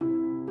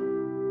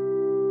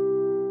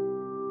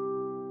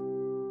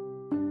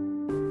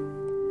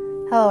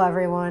Hello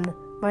everyone,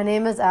 my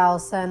name is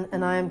Allison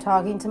and I am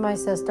talking to my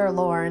sister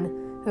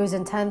Lauren, who's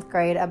in 10th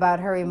grade,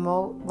 about her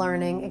remote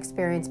learning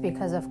experience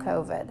because of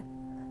COVID.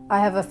 I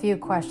have a few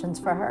questions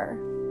for her.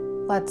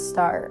 Let's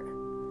start.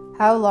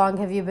 How long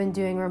have you been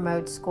doing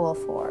remote school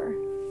for?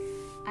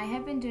 I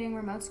have been doing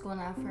remote school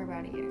now for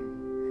about a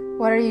year.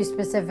 What are you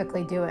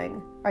specifically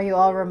doing? Are you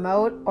all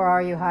remote or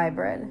are you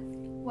hybrid?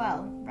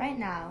 Well, right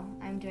now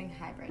I'm doing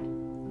hybrid,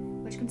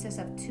 which consists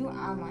of 2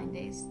 online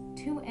days,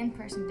 2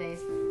 in-person days,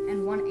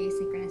 and 1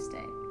 asynchronous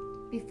day.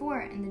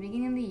 Before, in the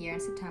beginning of the year in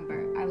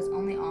September, I was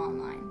only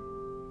online.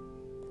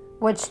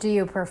 Which do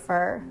you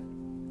prefer?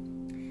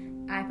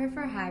 I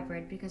prefer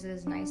hybrid because it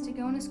is nice to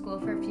go into school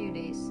for a few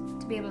days,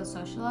 to be able to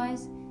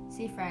socialize,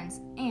 see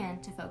friends,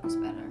 and to focus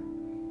better.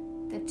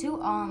 The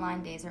 2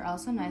 all-online days are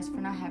also nice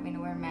for not having to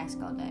wear a mask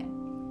all day,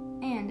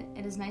 and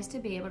it is nice to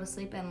be able to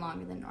sleep in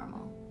longer than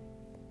normal.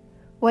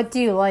 What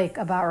do you like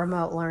about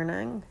remote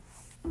learning?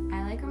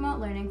 I like remote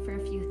learning for a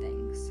few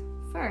things.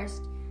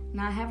 First,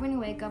 not having to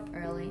wake up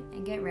early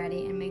and get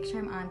ready and make sure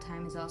I'm on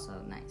time is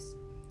also nice.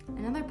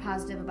 Another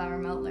positive about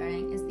remote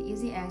learning is the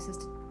easy access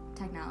to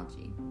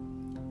technology.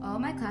 All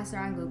of my classes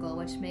are on Google,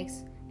 which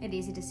makes it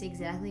easy to see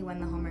exactly when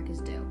the homework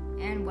is due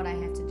and what I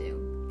have to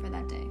do for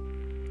that day.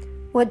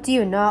 What do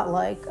you not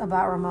like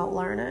about remote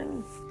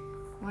learning?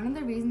 One of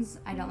the reasons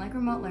I don't like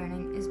remote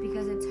learning is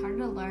because it's harder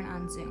to learn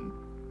on Zoom.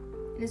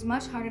 It is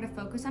much harder to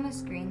focus on a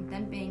screen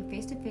than being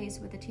face-to-face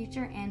with a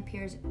teacher and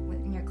peers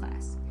in your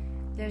class.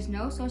 There's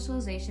no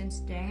socialization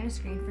staring at a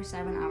screen for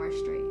 7 hours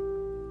straight.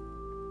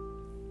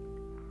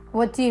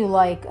 What do you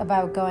like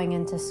about going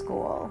into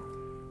school?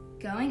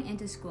 Going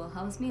into school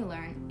helps me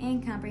learn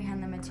and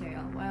comprehend the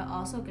material while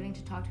also getting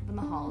to talk to people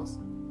in the halls.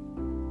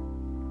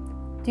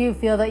 Do you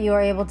feel that you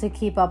are able to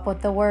keep up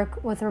with the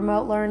work with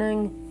remote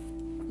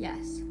learning?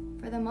 Yes.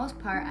 For the most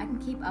part, I can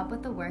keep up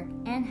with the work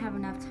and have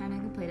enough time to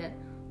complete it,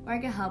 or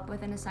get help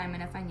with an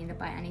assignment if I need it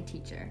by any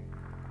teacher.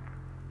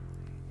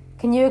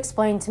 Can you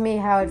explain to me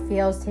how it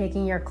feels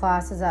taking your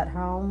classes at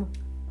home?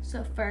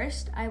 So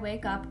first, I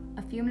wake up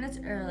a few minutes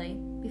early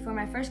before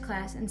my first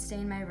class and stay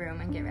in my room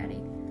and get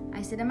ready.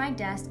 I sit at my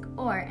desk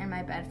or in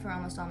my bed for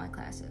almost all my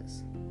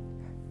classes.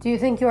 Do you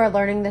think you are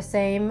learning the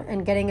same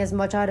and getting as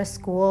much out of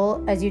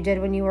school as you did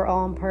when you were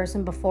all in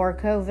person before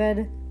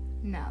COVID?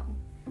 No,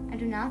 I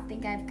do not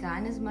think I've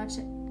gotten as much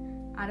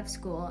out of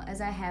school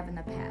as I have in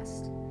the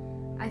past.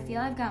 I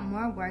feel I've got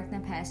more work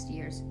than past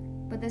years,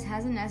 but this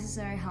hasn't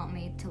necessarily helped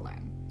me to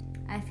learn.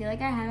 I feel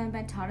like I haven't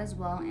been taught as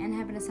well and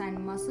have been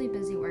assigned mostly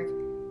busy work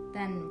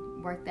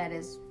than work that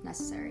is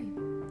necessary.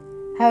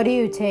 How do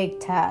you take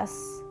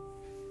tests?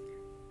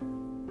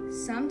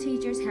 Some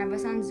teachers have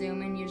us on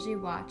Zoom and usually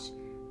watch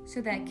so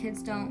that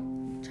kids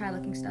don't try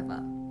looking stuff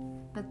up.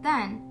 But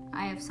then,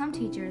 I have some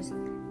teachers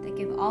that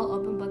give all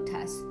open book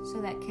tests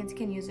so that kids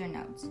can use their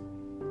notes.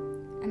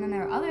 And then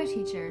there are other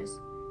teachers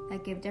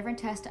that give different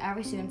tests to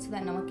every student so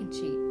that no one can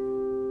cheat.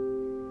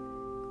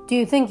 Do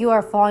you think you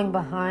are falling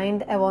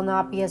behind and will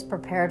not be as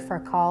prepared for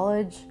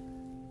college?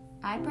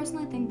 I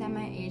personally think that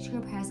my age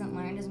group hasn't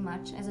learned as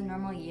much as a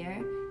normal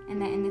year and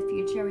that in the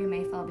future we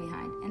may fall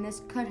behind, and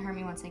this could hurt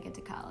me once I get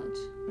to college.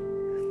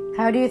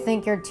 How do you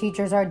think your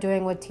teachers are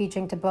doing with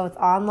teaching to both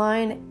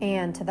online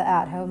and to the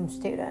at-home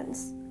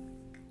students?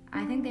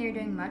 I think they are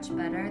doing much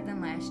better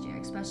than last year,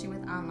 especially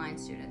with online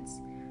students.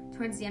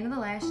 Towards the end of the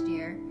last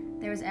year,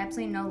 there was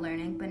absolutely no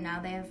learning, but now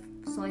they have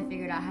slowly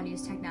figured out how to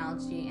use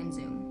technology and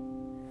Zoom.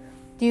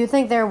 Do you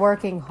think they're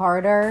working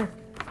harder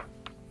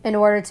in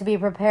order to be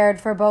prepared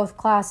for both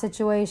class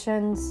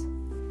situations?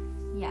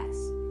 Yes.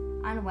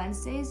 On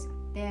Wednesdays,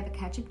 they have a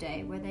catch-up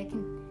day where they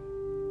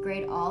can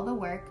grade all the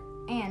work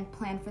and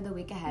plan for the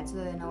week ahead so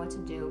that they know what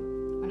to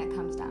do when it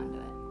comes down to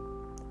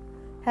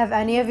it. Have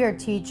any of your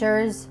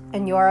teachers,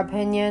 in your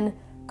opinion,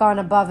 gone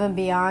above and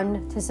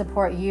beyond to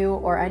support you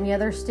or any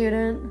other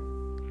student?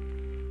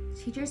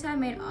 Teachers have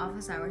made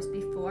office hours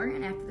before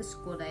and after the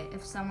school day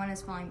if someone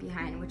is falling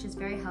behind, which is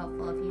very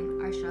helpful if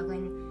you are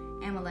struggling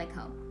and would like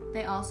help.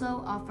 They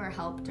also offer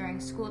help during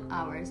school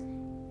hours,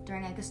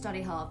 during a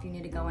study hall if you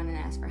need to go in and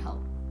ask for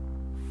help.